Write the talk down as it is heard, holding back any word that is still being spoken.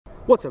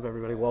What's up,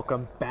 everybody?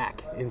 Welcome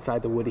back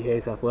inside the Woody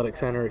Hayes Athletic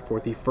Center for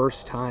the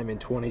first time in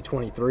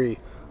 2023.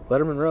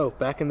 Letterman Row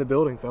back in the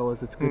building,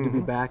 fellas. It's good to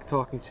be back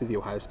talking to the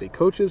Ohio State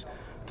coaches.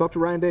 Talked to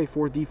Ryan Day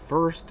for the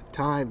first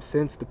time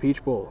since the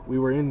Peach Bowl. We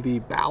were in the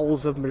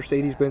bowels of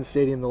Mercedes-Benz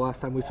Stadium the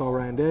last time we saw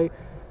Ryan Day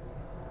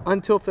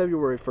until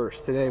February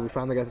 1st. Today, we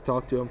finally got to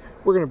talk to him.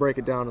 We're going to break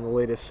it down in the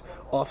latest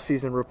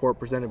Offseason Report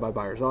presented by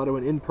Buyers Auto,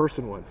 an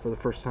in-person one for the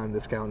first time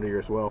this calendar year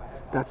as well.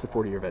 That's the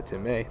 40-year vet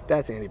Tim May.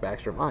 That's Andy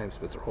Backstrom. I am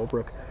Spencer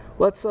Holbrook.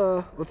 Let's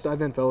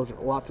dive in, fellas.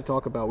 A lot to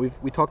talk about.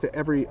 We talked to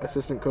every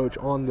assistant coach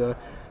on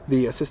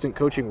the assistant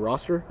coaching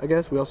roster, I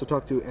guess. We also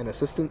talked to an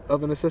assistant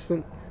of an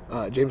assistant,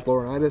 James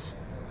Laurinaitis,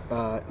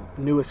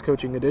 newest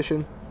coaching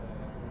addition.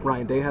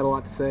 Ryan Day had a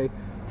lot to say.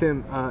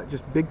 Tim,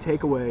 just big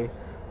takeaway,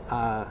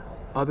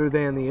 other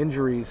than the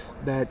injuries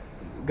that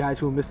guys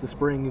who missed the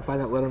spring, you find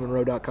that at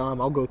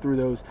lettermanrow.com. I'll go through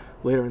those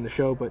later in the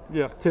show. But,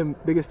 yeah. Tim,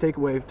 biggest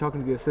takeaway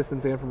talking to the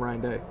assistants and from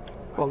Ryan Day?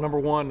 Well, number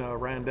one,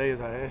 Ryan Day,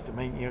 as I asked him,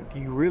 do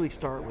you really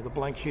start with a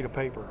blank sheet of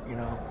paper,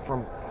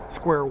 from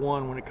square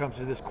one when it comes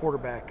to this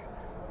quarterback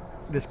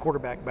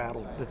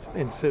battle that's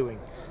ensuing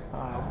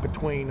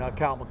between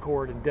Cal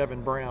McCord and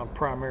Devin Brown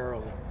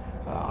primarily.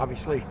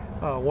 Obviously,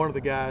 one of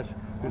the guys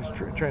who's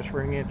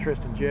transferring in,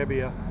 Tristan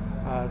Jebbia,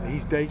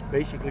 he's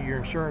basically your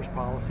insurance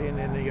policy, and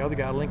then the other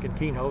guy, Lincoln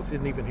Keenholz,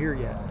 isn't even here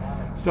yet.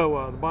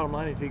 So the bottom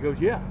line is he goes,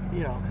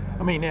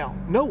 now,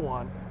 no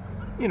one,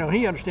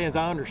 he understands,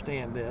 I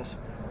understand this.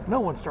 No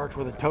one starts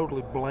with a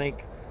totally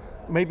blank,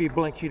 maybe a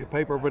blank sheet of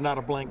paper, but not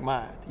a blank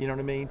mind. You know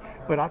what I mean?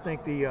 But I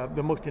think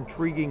the most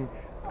intriguing,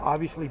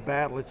 obviously,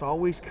 battle, it's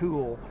always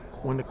cool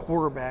when the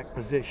quarterback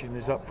position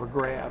is up for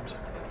grabs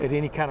at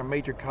any kind of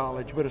major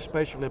college, but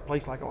especially a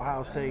place like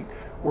Ohio State,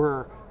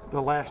 where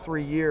the last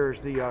 3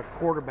 years, the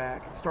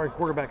starting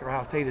quarterback at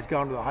Ohio State has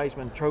gone to the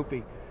Heisman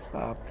Trophy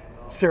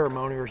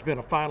ceremony or has been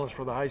a finalist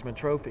for the Heisman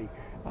Trophy.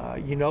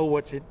 You know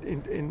what's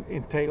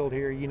entailed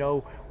here. You know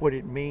what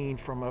it means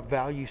from a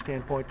value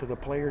standpoint to the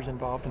players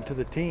involved and to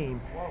the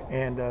team.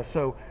 And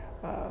so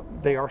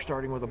they are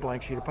starting with a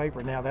blank sheet of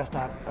paper. Now, that's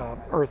not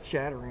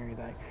earth-shattering or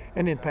anything.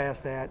 And then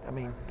past that,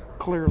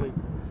 clearly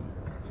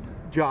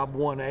job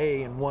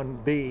 1A and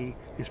 1B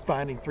is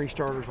finding three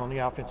starters on the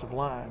offensive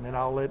line. And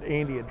I'll let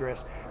Andy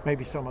address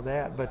maybe some of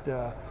that. But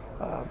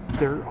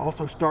they're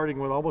also starting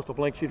with almost a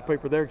blank sheet of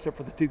paper there, except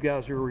for the two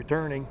guys who are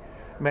returning,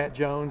 Matt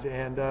Jones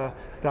and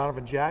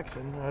Donovan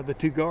Jackson, the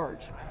two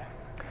guards.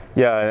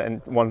 Yeah,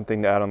 and one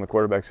thing to add on the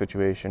quarterback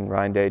situation,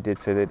 Ryan Day did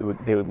say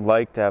that they would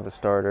like to have a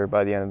starter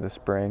by the end of the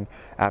spring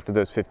after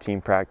those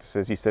 15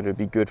 practices. He said it would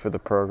be good for the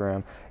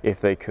program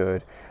if they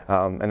could.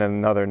 And then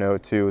another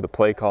note, too, the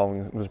play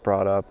calling was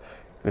brought up.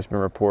 There's been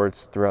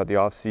reports throughout the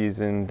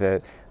offseason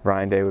that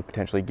Ryan Day would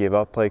potentially give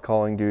up play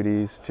calling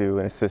duties to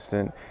an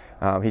assistant.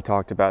 He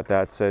talked about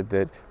that, said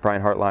that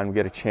Brian Hartline would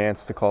get a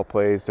chance to call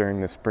plays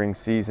during the spring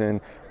season,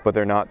 but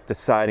they're not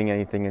deciding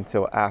anything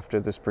until after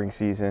the spring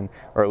season,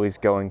 or at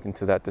least going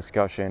into that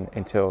discussion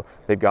until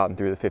they've gotten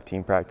through the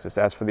 15 practices.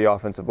 As for the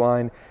offensive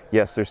line,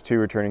 yes, there's two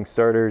returning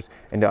starters,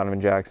 and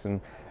Donovan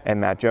Jackson and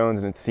Matt Jones,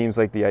 and it seems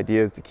like the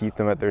idea is to keep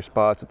them at their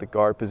spots at the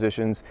guard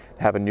positions,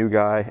 have a new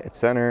guy at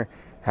center,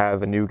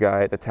 have a new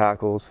guy at the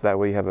tackles, so that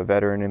way you have a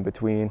veteran in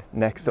between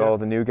next to all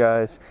the new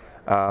guys.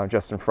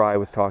 Justin Fry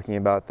was talking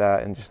about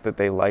that, and just that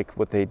they like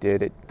what they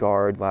did at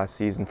guard last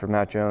season for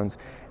Matt Jones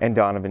and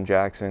Donovan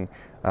Jackson.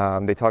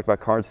 They talked about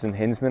Carson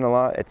Hinsman a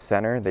lot at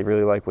center. They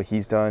really like what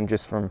he's done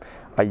just from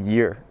a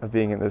year of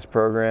being in this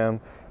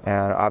program,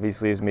 and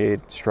obviously has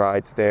made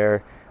strides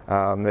there.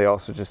 They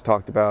also just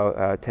talked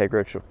about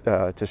Tegra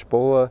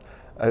Tishbola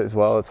as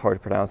well. It's hard to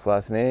pronounce the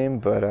last name,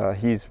 but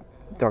he's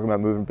talking about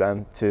moving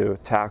them to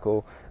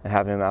tackle and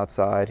having him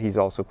outside. He's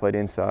also played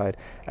inside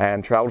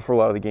and traveled for a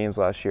lot of the games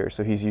last year,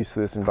 so he's used to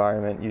this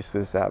environment, used to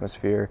this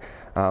atmosphere.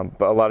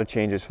 But a lot of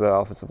changes for the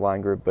offensive line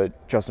group,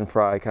 but Justin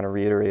Fry kind of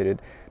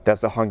reiterated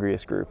that's the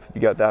hungriest group. If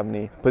you got that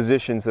many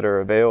positions that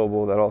are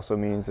available, that also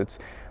means it's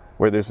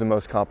where there's the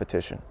most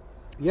competition.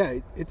 Yeah,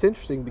 it's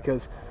interesting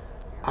because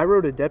I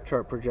wrote a depth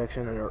chart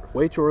projection, a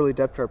way too early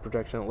depth chart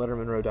projection at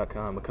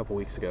lettermanrow.com a couple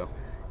weeks ago.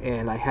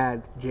 And I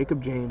had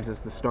Jacob James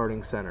as the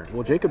starting center.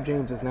 Well, Jacob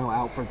James is now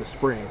out for the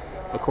spring,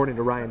 according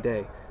to Ryan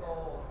Day.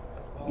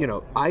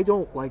 I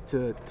don't like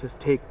to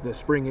take the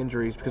spring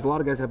injuries because a lot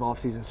of guys have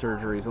off-season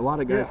surgeries. A lot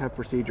of guys have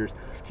procedures.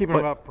 Just keeping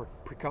them up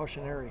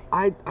precautionary.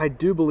 I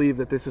do believe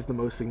that this is the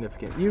most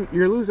significant.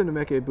 You're losing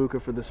Emeka Egbuka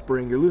for the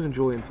spring. You're losing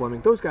Julian Fleming.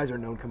 Those guys are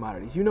known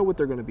commodities. You know what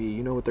they're going to be.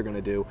 You know what they're going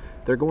to do.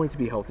 They're going to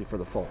be healthy for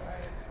the fall.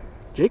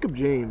 Jacob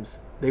James,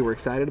 they were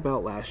excited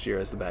about last year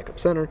as the backup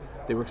center.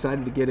 They were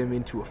excited to get him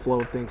into a flow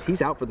of things.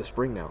 He's out for the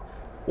spring now.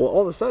 Well,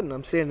 all of a sudden,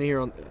 I'm standing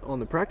here on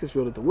the practice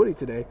field at the Woody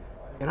today,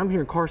 and I'm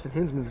hearing Carson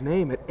Hinsman's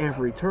name at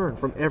every turn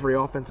from every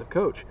offensive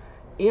coach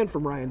and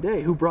from Ryan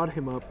Day, who brought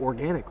him up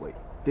organically.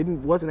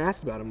 Wasn't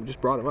asked about him,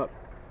 just brought him up.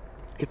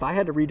 If I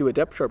had to redo a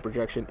depth chart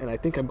projection, and I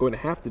think I'm going to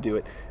have to do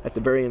it at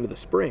the very end of the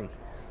spring,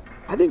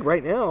 I think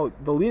right now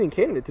the leading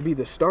candidate to be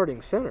the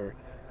starting center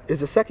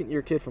is a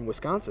second-year kid from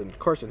Wisconsin,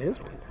 Carson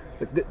Hinsman.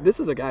 This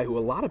is a guy who a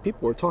lot of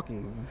people are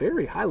talking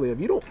very highly of.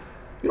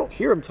 you don't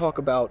hear him talk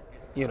about,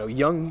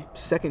 young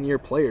second-year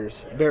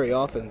players very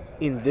often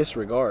in this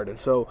regard. And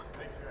so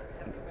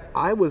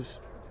I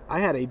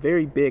had a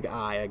very big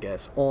eye, I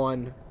guess,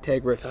 on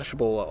Tegra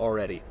Tashbola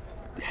already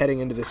heading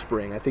into the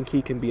spring. I think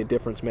he can be a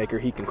difference maker.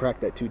 He can crack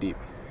that 2 deep.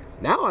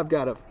 Now I've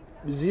got to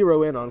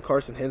zero in on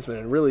Carson Hinsman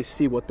and really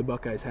see what the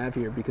Buckeyes have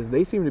here, because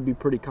they seem to be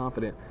pretty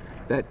confident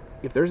that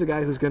if there's a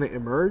guy who's going to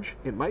emerge,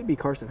 it might be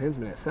Carson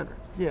Hinsman at center.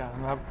 Yeah,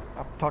 and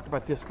I've talked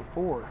about this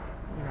before.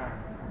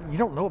 You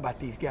don't know about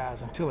these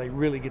guys until they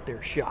really get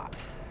their shot.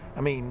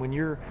 I mean, when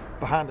you're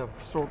behind a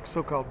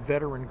so-called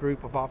veteran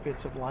group of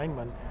offensive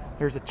linemen,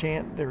 there's a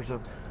chance,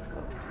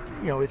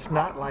 it's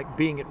not like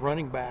being at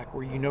running back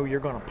where you're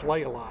going to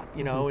play a lot,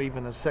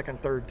 even a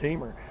second, third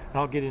teamer. And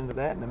I'll get into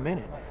that in a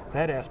minute,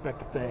 that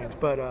aspect of things.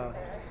 But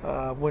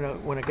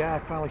when a guy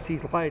finally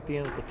sees light at the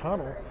end of the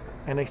tunnel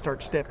and they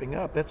start stepping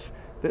up, that's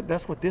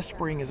what this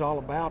spring is all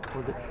about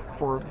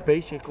for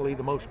basically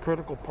the most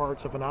critical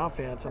parts of an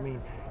offense. I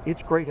mean,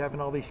 it's great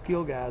having all these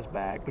skill guys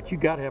back, but you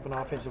got to have an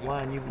offensive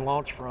line you can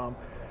launch from,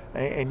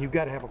 and you've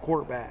got to have a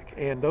quarterback.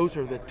 And those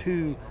are the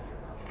two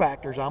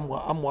factors I'm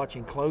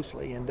watching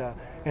closely.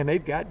 And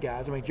they've got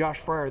guys. I mean, Josh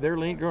Fryer, they're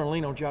going to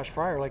lean on Josh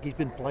Fryer like he's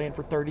been playing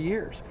for 30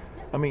 years.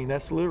 I mean,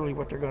 that's literally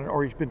what they're going to,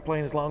 or he's been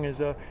playing as long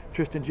as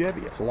Tristan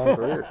Gebbia. It's a long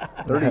career.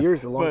 30 years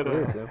is a long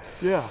career, too.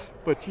 Yeah,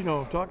 but,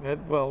 I'm talking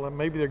that, well,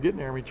 maybe they're getting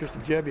there. I mean,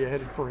 Tristan Gebbia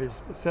headed for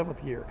his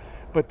 7th year.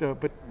 But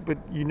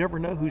you never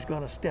know who's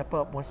going to step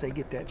up once they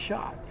get that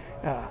shot.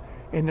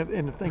 And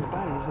the thing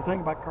about it is, the thing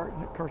about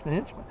Carson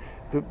Hinsman,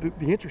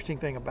 the interesting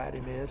thing about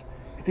him is,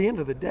 at the end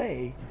of the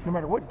day, no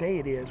matter what day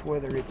it is,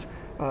 whether it's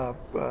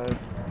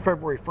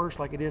February 1st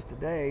like it is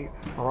today,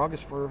 or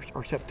August 1st,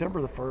 or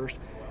September the 1st,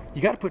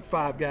 you got to put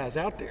 5 guys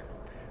out there.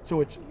 So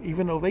it's,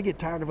 even though they get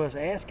tired of us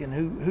asking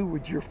who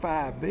would your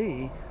 5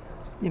 be,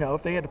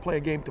 if they had to play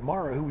a game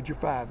tomorrow, who would your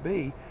 5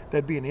 be?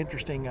 That'd be an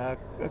interesting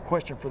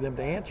question for them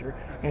to answer.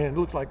 And it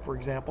looks like, for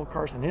example,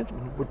 Carson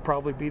Hinsman would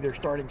probably be their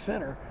starting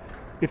center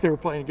if they were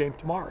playing a game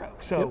tomorrow.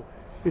 So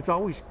It's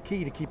always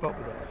key to keep up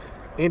with that.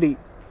 Andy,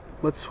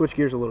 let's switch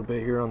gears a little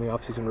bit here on the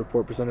offseason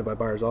report presented by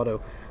Byers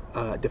Auto.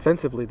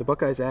 Defensively, the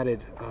Buckeyes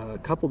added a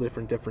couple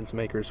different difference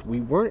makers. We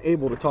weren't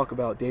able to talk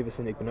about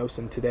Davison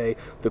Igbinosun today,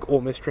 the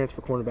Ole Miss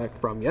transfer cornerback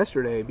from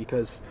yesterday,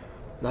 because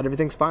not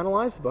everything's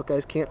finalized. The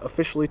Buckeyes can't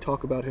officially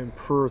talk about him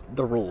per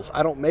the rules.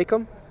 I don't make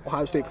them.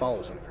 Ohio State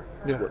follows him.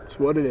 It's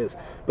what it is.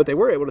 But they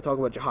were able to talk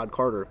about Jihad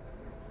Carter.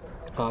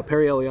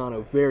 Perry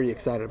Eliano, very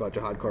excited about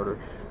Jihad Carter.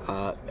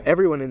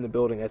 Everyone in the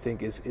building, I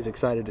think, is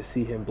excited to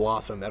see him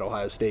blossom at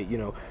Ohio State.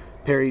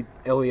 Perry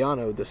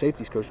Eliano, the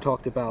safeties coach,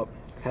 talked about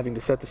having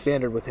to set the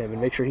standard with him and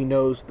make sure he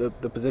knows the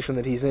position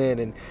that he's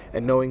in,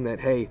 and knowing that,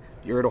 hey,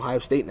 you're at Ohio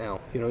State now.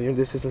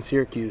 This isn't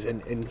Syracuse.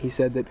 And he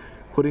said that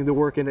putting the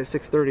work in at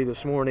 6:30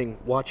 this morning,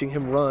 watching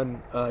him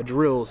run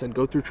drills and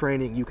go through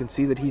training, you can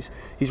see that he's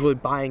really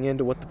buying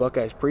into what the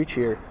Buckeyes preach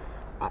here.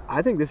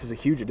 I think this is a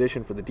huge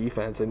addition for the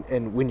defense.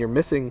 And when you're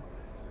missing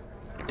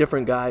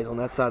different guys on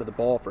that side of the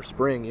ball for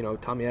spring,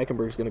 Tommy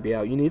Eichenberg's going to be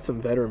out. You need some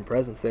veteran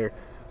presence there.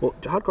 Well,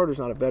 Jihad Carter's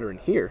not a veteran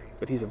here,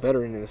 but he's a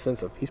veteran in the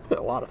sense of he's played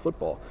a lot of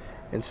football.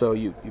 And so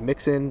you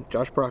mix in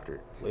Josh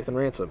Proctor, Lathan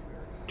Ransom,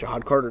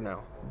 Jihad Carter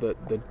now.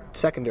 The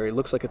secondary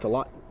looks like it's a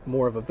lot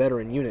more of a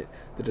veteran unit.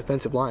 The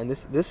defensive line,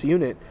 this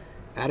unit,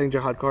 adding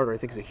Jihad Carter, I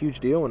think is a huge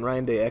deal, and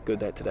Ryan Day echoed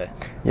that today.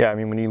 Yeah, I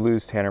mean, when you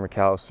lose Tanner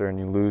McAllister and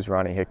you lose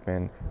Ronnie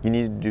Hickman, you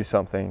need to do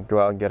something. Go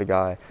out and get a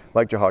guy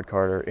like Jihad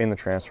Carter in the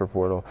transfer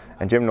portal.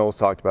 And Jim Knowles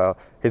talked about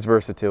his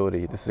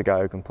versatility. This is a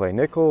guy who can play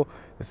nickel.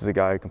 This is a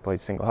guy who can play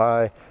single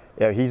high.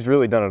 Yeah, he's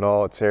really done it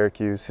all at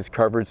Syracuse. His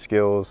coverage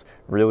skills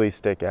really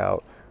stick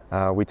out.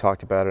 We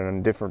talked about it in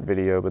a different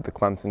video, but the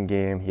Clemson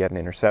game, he had an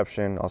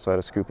interception, also had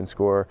a scoop and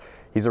score.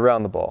 He's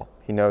around the ball.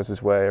 He knows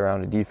his way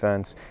around a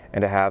defense,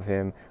 and to have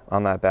him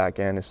on that back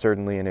end is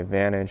certainly an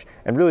advantage,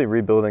 and really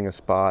rebuilding a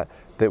spot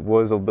that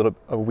was a bit of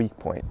a weak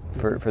point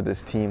for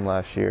this team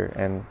last year.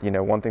 And,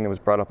 one thing that was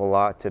brought up a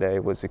lot today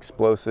was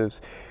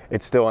explosives.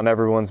 It's still on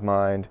everyone's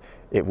mind.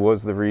 It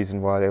was the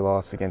reason why they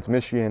lost against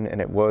Michigan,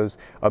 and it was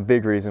a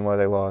big reason why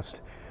they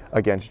lost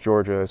against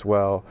Georgia as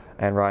well.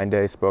 And Ryan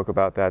Day spoke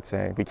about that,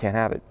 saying, we can't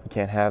have it. We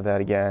can't have that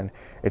again.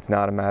 It's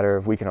not a matter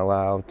of we can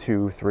allow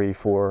 2, 3,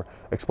 4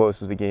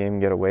 explosives a game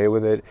and get away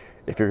with it.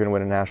 If you're going to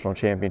win a national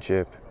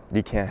championship,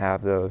 you can't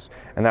have those.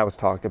 And that was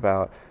talked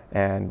about.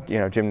 And,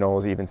 Jim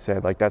Knowles even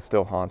said, that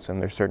still haunts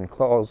him. There's certain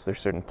calls, there's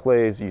certain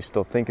plays you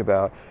still think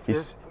about.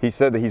 Sure. He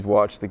said that he's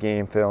watched the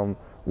game film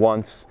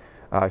once.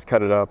 He's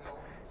cut it up.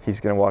 He's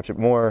going to watch it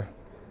more.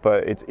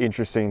 But it's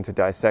interesting to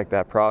dissect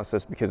that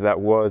process, because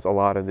that was a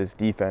lot of this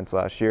defense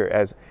last year.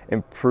 As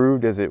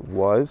improved as it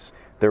was,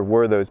 there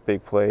were those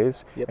big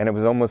plays, and it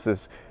was almost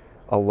this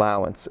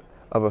allowance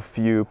of a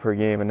few per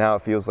game, and now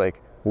it feels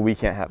like, well, we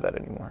can't have that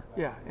anymore.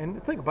 Yeah, and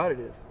the thing about it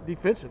is,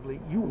 defensively,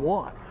 you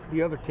want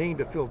the other team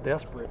to feel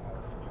desperate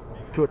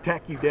to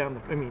attack you down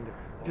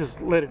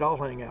just let it all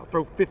hang out.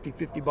 Throw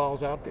 50-50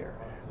 balls out there.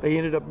 They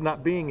ended up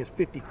not being as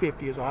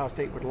 50-50 as Ohio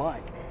State would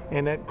like.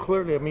 And that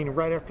clearly,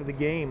 right after the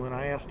game, when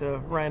I asked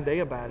Ryan Day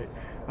about it,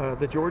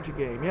 the Georgia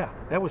game. Yeah,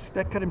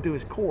 that cut him to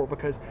his core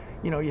because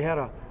you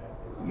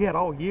had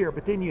all year,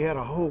 but then you had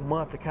a whole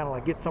month to kind of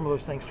like get some of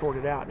those things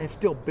sorted out, and it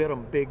still bit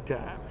them big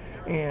time.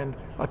 And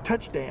a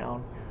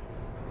touchdown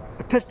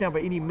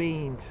by any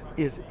means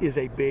is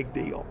a big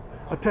deal.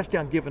 A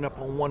touchdown given up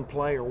on one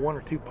play or one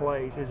or two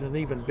plays is an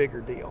even bigger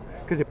deal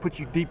because it puts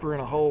you deeper in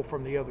a hole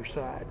from the other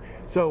side.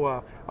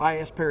 So I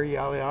asked Perry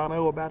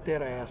Aliano about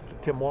that. I asked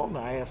Tim Walton.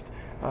 I asked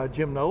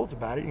Jim Knowles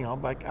about it.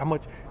 Like how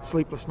much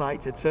sleepless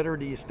nights, et cetera,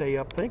 do you stay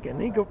up thinking?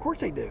 And he go, of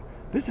course they do.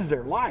 This is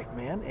their life,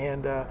 man.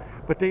 And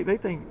but they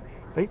think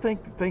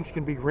that things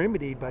can be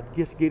remedied by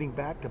just getting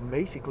back to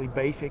basically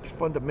basics,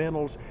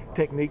 fundamentals,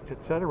 techniques,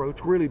 et cetera,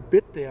 which really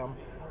bit them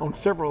on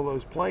several of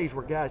those plays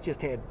where guys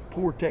just had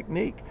poor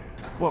technique.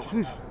 Well,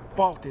 whose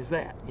fault is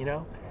that,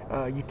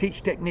 You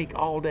teach technique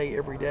all day,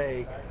 every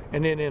day,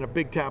 and then in a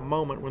big-time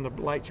moment when the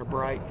lights are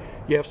bright,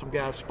 you have some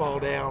guys fall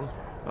down,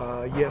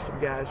 you have some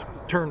guys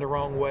turn the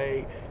wrong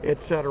way,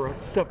 et cetera,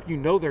 stuff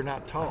they're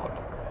not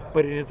taught,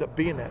 but it ends up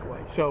being that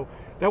way. So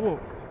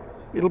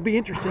it'll be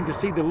interesting to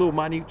see the little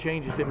minute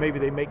changes that maybe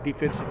they make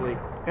defensively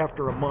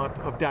after a month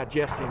of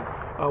digesting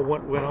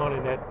what went on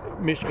in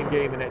that Michigan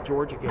game and that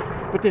Georgia game.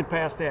 But then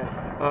past that,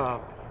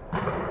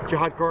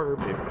 Jihad Carter,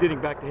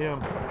 getting back to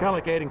him, it's kind of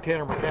like adding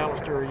Tanner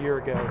McAllister a year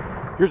ago.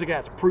 Here's a guy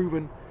that's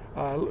proven,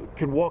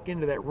 can walk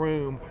into that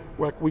room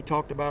like we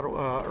talked about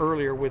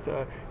earlier with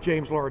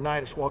James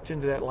Laurinaitis, walks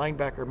into that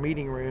linebacker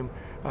meeting room,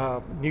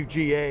 new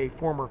GA,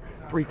 former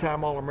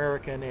 3-time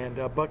All-American and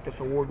Buckeyes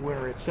Award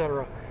winner, et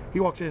cetera. He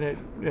walks in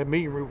that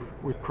meeting room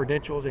with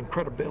credentials and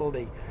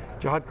credibility.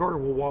 Jihad Carter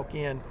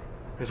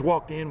has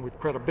walked in with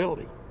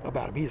credibility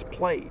about him. He's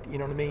played, you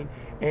know what I mean,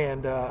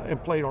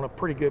 and played on a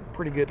pretty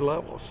good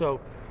level. So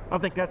I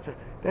think that's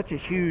a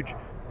huge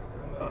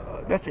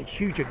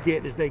a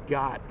get as they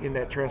got in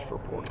that transfer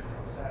portal.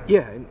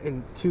 Yeah,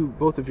 and to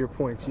both of your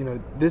points,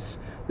 this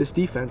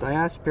defense, I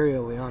asked Perry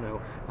Eliano,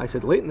 I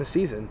said, late in the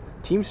season,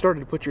 teams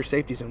started to put your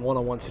safeties in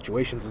one-on-one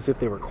situations as if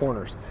they were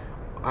corners.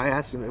 I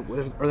asked him,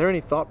 are there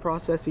any thought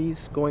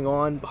processes going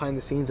on behind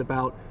the scenes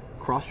about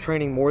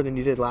cross-training more than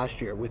you did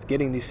last year with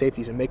getting these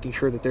safeties and making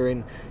sure that they're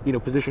in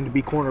position to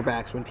be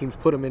cornerbacks when teams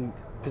put them in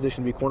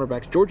position to be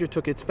cornerbacks? Georgia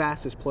took its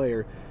fastest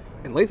player,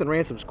 and Lathan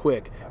Ransom's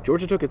quick.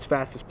 Georgia took its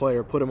fastest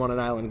player, put him on an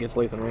island against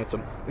Lathan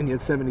Ransom, and he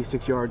had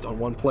 76 yards on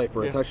one play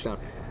for a touchdown.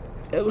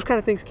 Those kind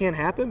of things can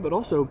happen, but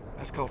also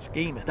that's called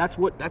scheming. That's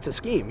a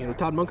scheme.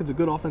 Todd Monken's a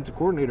good offensive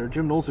coordinator.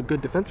 Jim Knowles a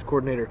good defensive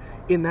coordinator.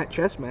 In that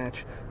chess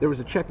match, there was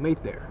a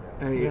checkmate there,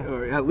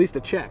 or at least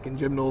a check, and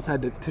Jim Knowles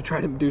had to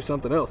try to do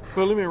something else.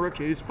 Well, let me interrupt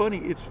you. It's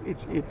funny.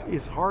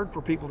 It's hard for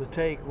people to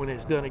take when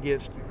it's done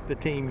against the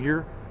team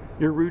you're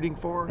rooting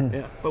for.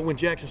 Yeah. But when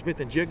Jackson Smith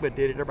and Jigba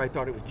did it, everybody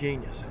thought it was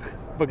genius.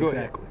 But go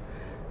ahead.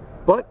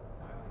 But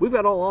we've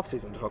got all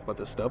offseason to talk about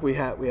this stuff. We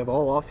have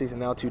all offseason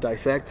now to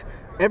dissect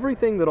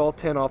everything that all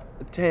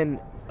 10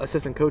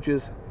 assistant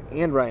coaches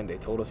and Ryan Day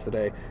told us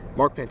today.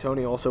 Mark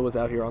Pantoni also was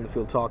out here on the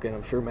field talking.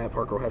 I'm sure Matt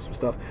Parker will have some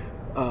stuff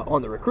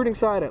on the recruiting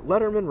side at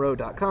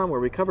lettermanrow.com, where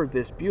we covered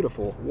this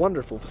beautiful,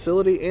 wonderful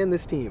facility and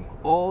this team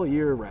all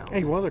year round.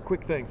 Hey, one other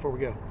quick thing before we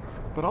go.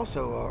 But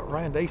also,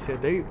 Ryan Day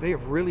said they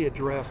have really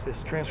addressed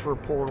this transfer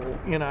portal,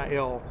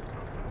 NIL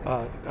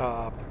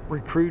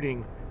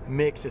recruiting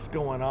mix that's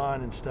going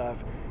on and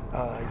stuff.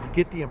 You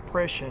get the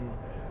impression,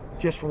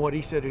 just from what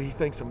he said, he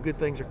thinks some good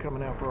things are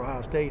coming out for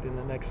Ohio State in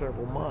the next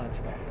several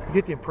months. You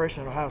get the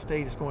impression that Ohio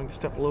State is going to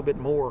step a little bit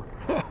more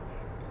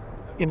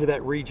into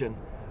that region,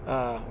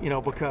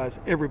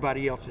 because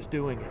everybody else is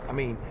doing it. I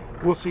mean,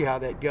 we'll see how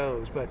that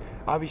goes. But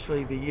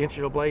obviously the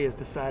NCAA has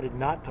decided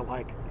not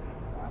to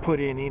put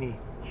in any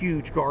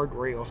huge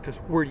guardrails, because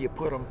where do you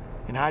put them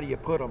and how do you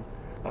put them?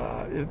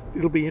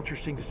 It'll be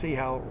interesting to see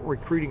how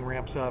recruiting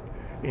ramps up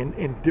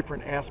in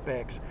different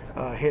aspects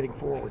heading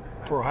forward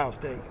for Ohio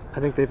State. I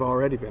think they've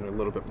already been a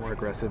little bit more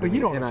aggressive in the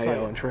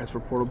NIL and transfer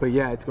portal, but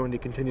yeah, it's going to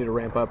continue to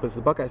ramp up as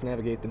the Buckeyes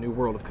navigate the new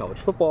world of college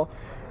football,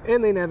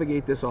 and they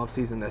navigate this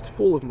offseason that's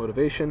full of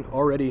motivation.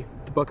 Already,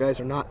 the Buckeyes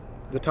are not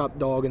the top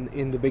dog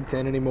in the Big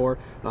Ten anymore.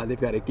 They've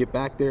got to get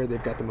back there.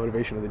 They've got the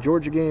motivation of the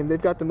Georgia game.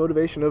 They've got the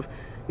motivation of,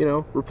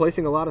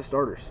 replacing a lot of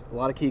starters, a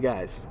lot of key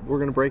guys. We're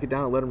going to break it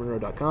down at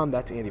lettermanrow.com.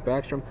 That's Andy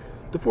Backstrom.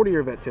 The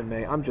 40-year vet Tim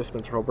May. I'm just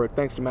Spencer Holbrook.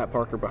 Thanks to Matt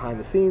Parker behind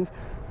the scenes.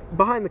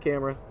 Behind the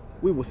camera,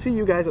 we will see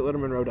you guys at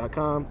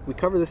lettermanrow.com. We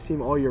cover this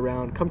team all year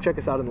round. Come check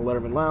us out in the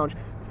Letterman Lounge.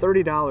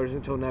 $30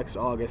 until next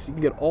August. You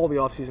can get all the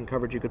offseason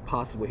coverage you could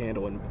possibly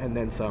handle and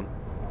then some.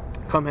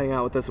 Come hang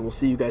out with us, and we'll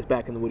see you guys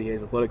back in the Woody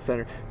Hayes Athletic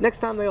Center next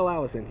time they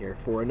allow us in here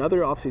for another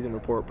offseason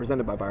report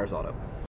presented by Byers Auto.